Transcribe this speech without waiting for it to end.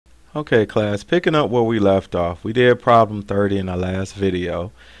Okay, class, picking up where we left off, we did problem 30 in our last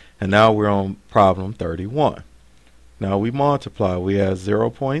video, and now we're on problem 31. Now we multiply. We have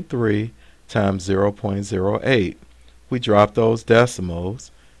 0.3 times 0.08. We drop those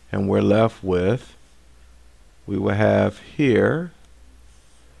decimals, and we're left with, we will have here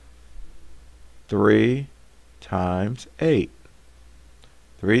 3 times 8.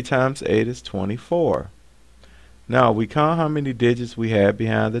 3 times 8 is 24. Now we count how many digits we had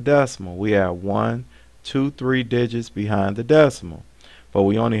behind the decimal. We had 1, 2, 3 digits behind the decimal, but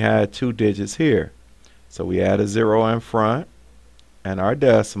we only had 2 digits here. So we add a 0 in front and our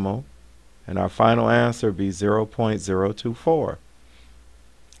decimal, and our final answer would be 0.024.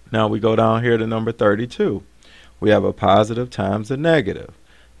 Now we go down here to number 32. We have a positive times a negative.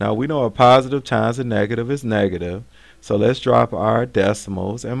 Now we know a positive times a negative is negative, so let's drop our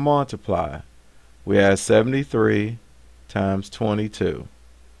decimals and multiply. We have 73 times 22.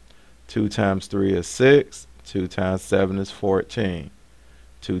 2 times 3 is 6. 2 times 7 is 14.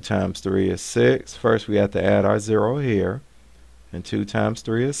 2 times 3 is 6. First we have to add our 0 here. And 2 times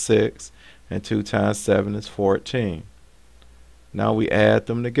 3 is 6. And 2 times 7 is 14. Now we add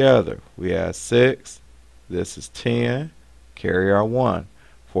them together. We add 6. This is 10. Carry our 1.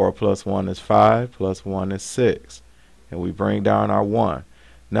 4 plus 1 is 5. Plus 1 is 6. And we bring down our 1.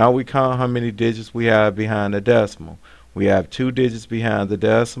 Now we count how many digits we have behind the decimal. We have 2 digits behind the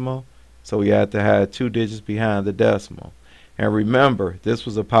decimal, so we have to have 2 digits behind the decimal. And remember, this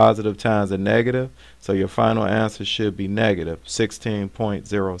was a positive times a negative, so your final answer should be negative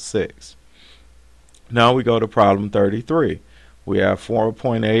 16.06. Now we go to problem 33. We have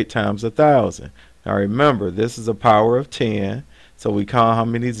 4.8 times 1,000. Now remember, this is a power of 10, so we count how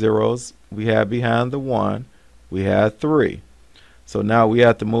many zeros we have behind the 1. We have 3. So now we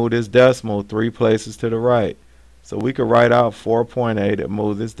have to move this decimal 3 places to the right. So we could write out 4.8 and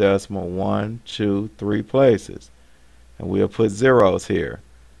move this decimal 1, 2, 3 places. And we'll put zeros here.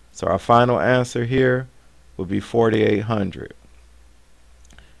 So our final answer here will be 4,800.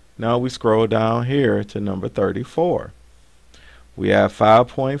 Now we scroll down here to number 34. We have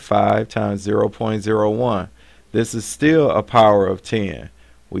 5.5 times 0.01. This is still a power of 10.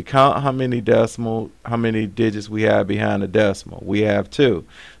 We count how many digits we have behind the decimal. We have 2.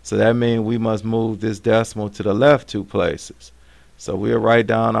 So that means we must move this decimal to the left 2 places. So we'll write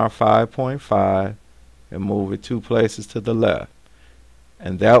down our 5.5 and move it 2 places to the left.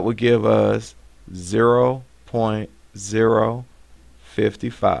 And that would give us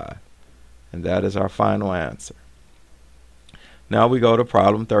 0.055. And that is our final answer. Now we go to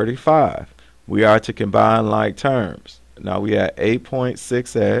problem 35. We are to combine like terms. Now we have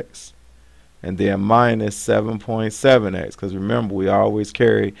 8.6x and then minus 7.7x, because remember we always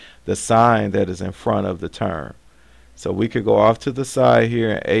carry the sign that is in front of the term. So we could go off to the side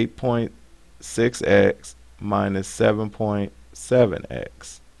here and 8.6x minus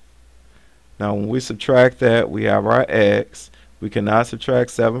 7.7x. Now when we subtract that, we have our x. We cannot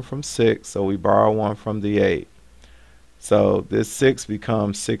subtract 7 from 6, so we borrow 1 from the 8. So this 6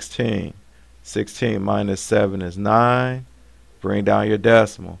 becomes 16. 16 minus 7 is 9. Bring down your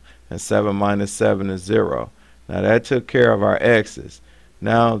decimal. And 7 minus 7 is 0. Now that took care of our x's.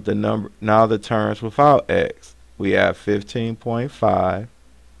 Now the terms without x. We have 15.5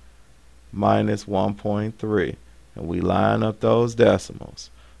 minus 1.3. And we line up those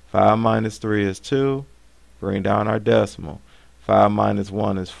decimals. 5 minus 3 is 2. Bring down our decimal. 5 minus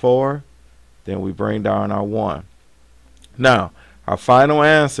 1 is 4. Then we bring down our 1. Now, our final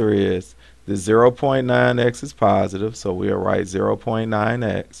answer is the 0.9x is positive, so we'll write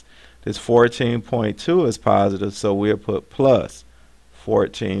 0.9x. This 14.2 is positive, so we'll put plus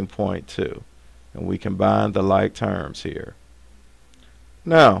 14.2. And we combine the like terms here.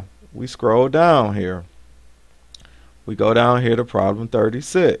 Now, we scroll down here. We go down here to problem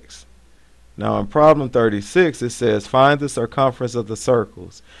 36. Now in problem 36 it says find the circumference of the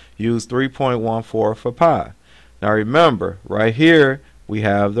circles. Use 3.14 for pi. Now remember, right here we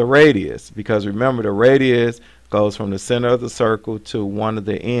have the radius, because remember the radius goes from the center of the circle to one of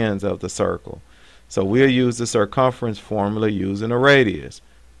the ends of the circle. So we'll use the circumference formula using a radius,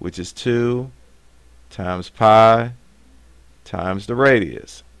 which is 2 times pi times the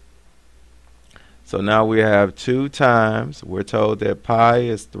radius. So now we have 2 times, we're told that pi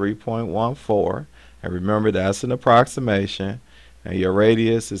is 3.14, and remember that's an approximation, and your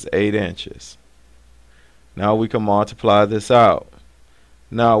radius is 8 inches. Now we can multiply this out.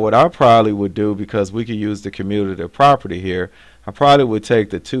 Now what I probably would do, because we could use the commutative property here, I probably would take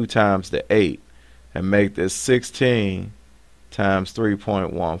the 2 times the 8 and make this 16 times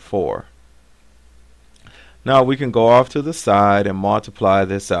 3.14. Now we can go off to the side and multiply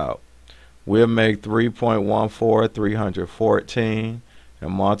this out. We'll make 3.14 314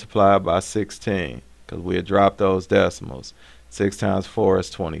 and multiply it by 16 because we'll drop those decimals. 6 times 4 is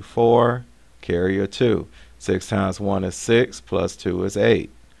 24, carry a 2. 6 times 1 is 6, plus 2 is 8.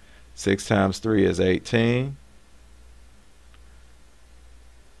 6 times 3 is 18.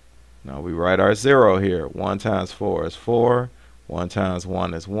 Now we write our 0 here. 1 times 4 is 4, 1 times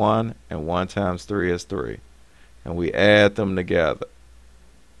 1 is 1, and 1 times 3 is 3. And we add them together.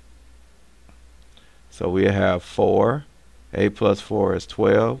 So we have 4. 8 plus 4 is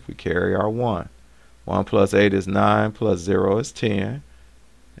 12. We carry our 1. 1 plus 8 is 9, plus 0 is 10.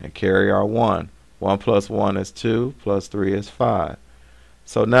 And carry our 1. 1 plus 1 is 2, plus 3 is 5.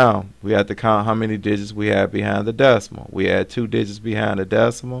 So now we have to count how many digits we have behind the decimal. We add 2 digits behind the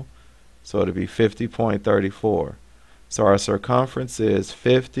decimal, so it'll be 50.34. So our circumference is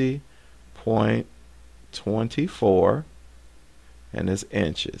 50.24, and it's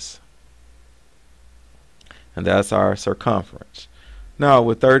inches. And that's our circumference. Now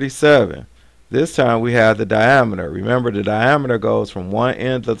with 37, this time we have the diameter. Remember, the diameter goes from one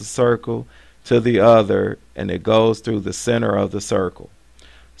end of the circle to the other, and it goes through the center of the circle.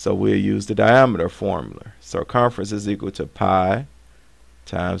 So we'll use the diameter formula. Circumference is equal to pi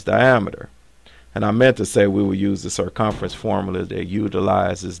times diameter. And I meant to say we will use the circumference formula that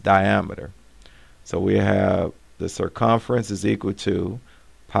utilizes diameter. So we have the circumference is equal to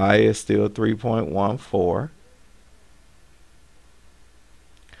pi is still 3.14.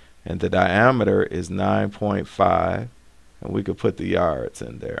 And the diameter is 9.5. And we could put the yards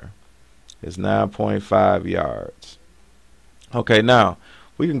in there. It's 9.5 yards. Okay, now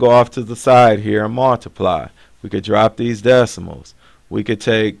we can go off to the side here and multiply. We could drop these decimals. We could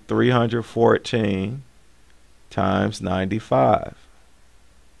take 314 times 95.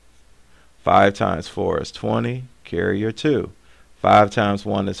 5 times 4 is 20, carry your 2. 5 times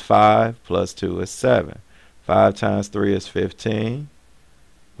 1 is 5, plus 2 is 7. 5 times 3 is 15.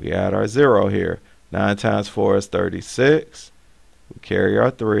 We add our 0 here. 9 times 4 is 36. We carry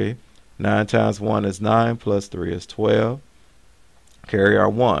our 3. 9 times 1 is 9, plus 3 is 12. Carry our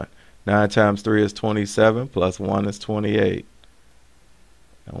 1. 9 times 3 is 27, plus 1 is 28.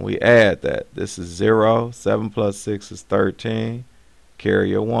 And we add that. This is 0. 7 plus 6 is 13. Carry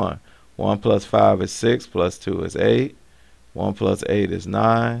your 1. 1 plus 5 is 6, plus 2 is 8. 1 plus 8 is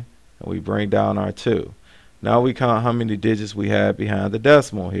 9. And we bring down our 2. Now we count how many digits we have behind the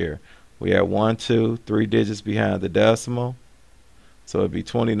decimal here. We have 1, 2, 3 digits behind the decimal. So it'd be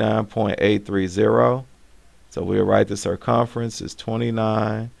 29.830. So we'll write the circumference is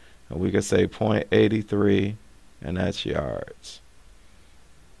 29, and we could say 0.83, and that's yards.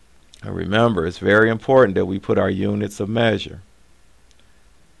 And remember, it's very important that we put our units of measure.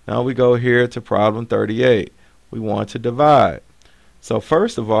 Now we go here to problem 38. We want to divide. So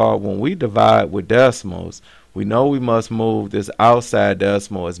first of all, when we divide with decimals, we know we must move this outside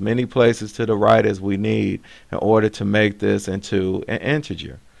decimal as many places to the right as we need in order to make this into an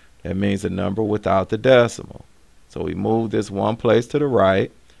integer. That means a number without the decimal. So we move this one place to the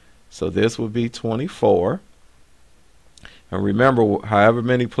right. So this would be 24. And remember, however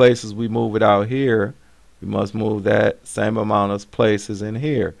many places we move it out here, we must move that same amount of places in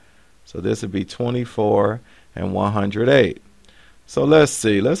here. So this would be 24 and 108. So let's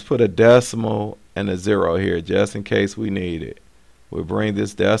see. Let's put a decimal and a 0 here just in case we need it. We'll bring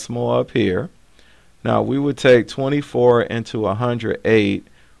this decimal up here. Now we would take 24 into 108,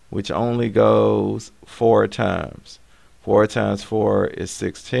 which only goes 4 times. 4 times 4 is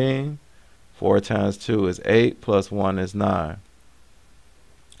 16. 4 times 2 is 8, plus 1 is 9.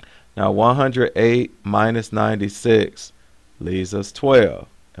 Now 108 minus 96 leaves us 12,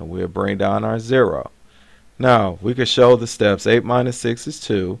 and we'll bring down our 0. Now we could show the steps. 8 minus 6 is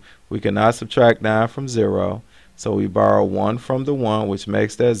 2. We cannot subtract 9 from 0, so we borrow 1 from the 1, which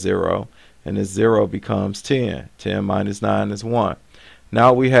makes that 0, and this 0 becomes 10. 10 minus 9 is 1.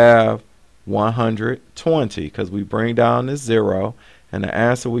 Now we have 120 because we bring down this 0, and the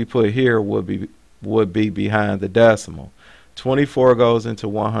answer we put here would be behind the decimal. 24 goes into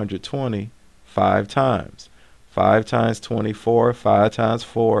 120 5 times. 5 times 24, 5 times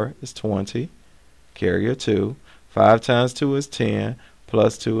 4 is 20. Carry a 2. 5 times 2 is 10,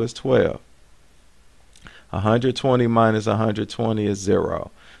 plus 2 is 12. 120 minus 120 is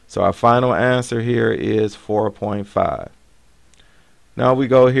 0. So our final answer here is 4.5. Now we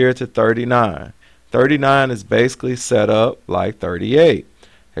go here to 39. 39 is basically set up like 38,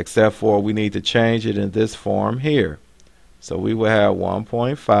 except for we need to change it in this form here. So we will have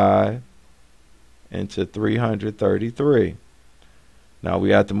 1.5 into 333. Now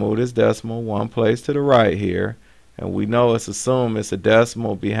we have to move this decimal one place to the right here, and we know it's assumed it's a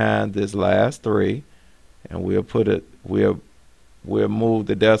decimal behind this last 3, and we'll move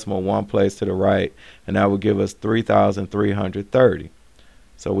the decimal one place to the right, and that will give us 3,330.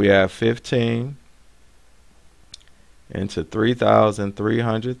 So we have 15 into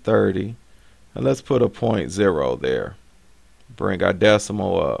 3,330, and let's put a 0.0 there. Bring our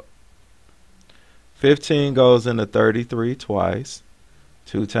decimal up. 15 goes into 33 twice.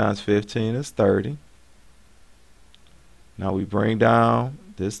 2 times 15 is 30. Now we bring down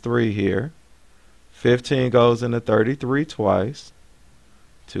this 3 here. 15 goes into 33 twice.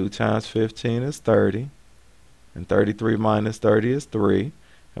 2 times 15 is 30. And 33 minus 30 is 3.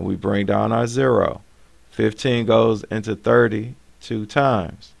 And we bring down our 0. 15 goes into 30 2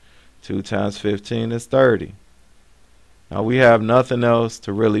 times. 2 times 15 is 30. Now we have nothing else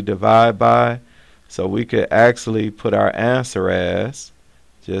to really divide by, so we could actually put our answer as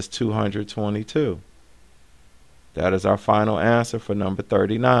just 222. That is our final answer for number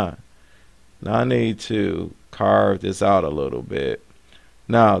 39. Now I need to carve this out a little bit.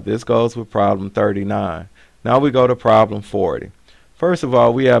 Now this goes with problem 39. Now we go to problem 40. First of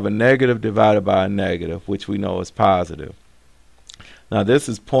all, we have a negative divided by a negative, which we know is positive. Now this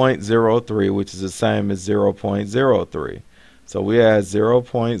is 0.03, which is the same as 0.03. So we add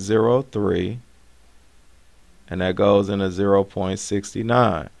 0.03, and that goes into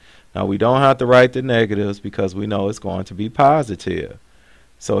 0.69. Now we don't have to write the negatives because we know it's going to be positive.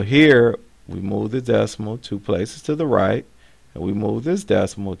 So here we move the decimal 2 places to the right, and we move this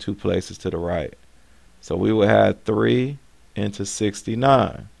decimal 2 places to the right. So we will have 3 into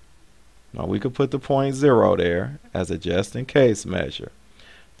 69. Now we could put the 0.0 there as a just in case measure.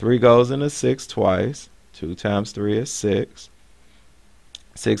 3 goes into 6 twice. 2 times 3 is 6.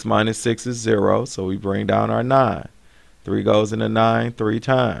 6 minus 6 is 0, so we bring down our 9. 3 goes into 9 3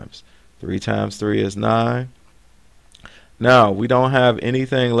 times. 3 times 3 is 9. Now we don't have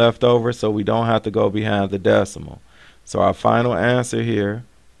anything left over, so we don't have to go behind the decimal. So our final answer here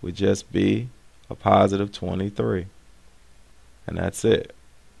would just be a positive 23. And that's it.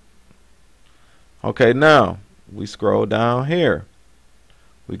 Okay, now we scroll down here.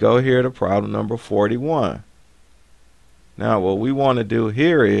 We go here to problem number 41. Now what we want to do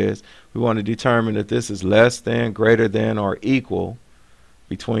here is we want to determine if this is less than, greater than, or equal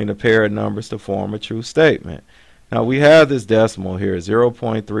between a pair of numbers to form a true statement. Now we have this decimal here,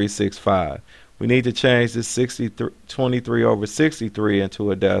 0.365. We need to change this 23 over 63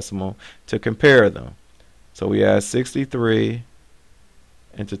 into a decimal to compare them. So we add 63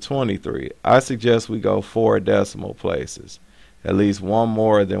 into 23. I suggest we go 4 decimal places, at least one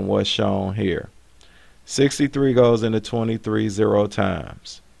more than what's shown here. 63 goes into 23 0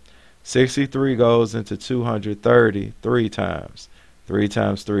 times. 63 goes into 230 3 times. 3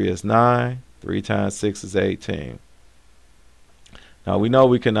 times 3 is 9. 3 times 6 is 18. Now we know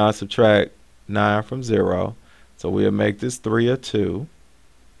we cannot subtract 9 from 0, so we'll make this 3 a 2.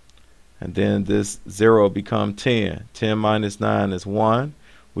 And then this 0 become 10. 10 minus 9 is 1.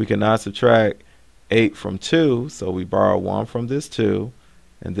 We cannot subtract 8 from 2, so we borrow 1 from this 2,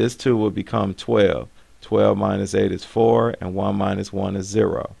 and this 2 will become 12. 12 minus 8 is 4, and 1 minus 1 is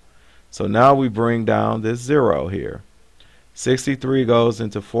 0. So now we bring down this 0 here. 63 goes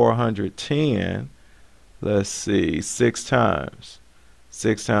into 410, let's see, 6 times.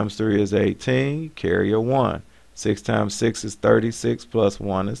 6 times 3 is 18, carry a 1. 6 times 6 is 36, plus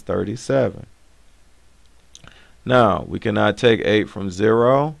 1 is 37. Now, we cannot take 8 from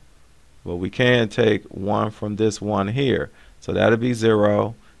 0, but we can take 1 from this 1 here. So that'll be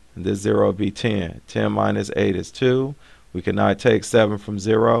 0, and this 0 will be 10. 10 minus 8 is 2. We cannot take 7 from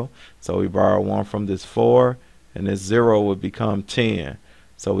 0, so we borrow 1 from this 4, and this 0 would become 10.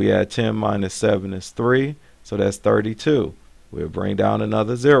 So we add 10 minus 7 is 3, so that's 32. We'll bring down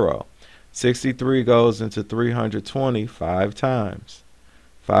another 0. 63 goes into 320 5 times.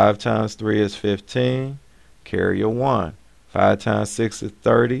 5 times 3 is 15. Carry a 1. 5 times 6 is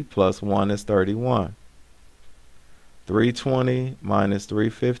 30, plus 1 is 31. 320 minus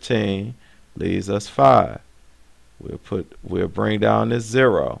 315 leaves us 5. We'll bring down this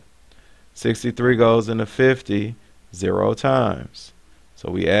 0. 63 goes into 50 0 times.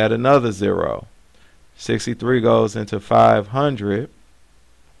 So we add another 0. 63 goes into 500.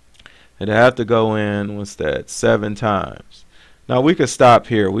 It'd have to go in, what's that, 7 times. Now we could stop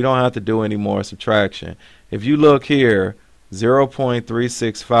here. We don't have to do any more subtraction. If you look here,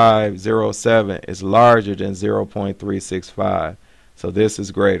 0.36507 is larger than 0.365. So this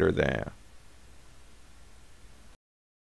is greater than.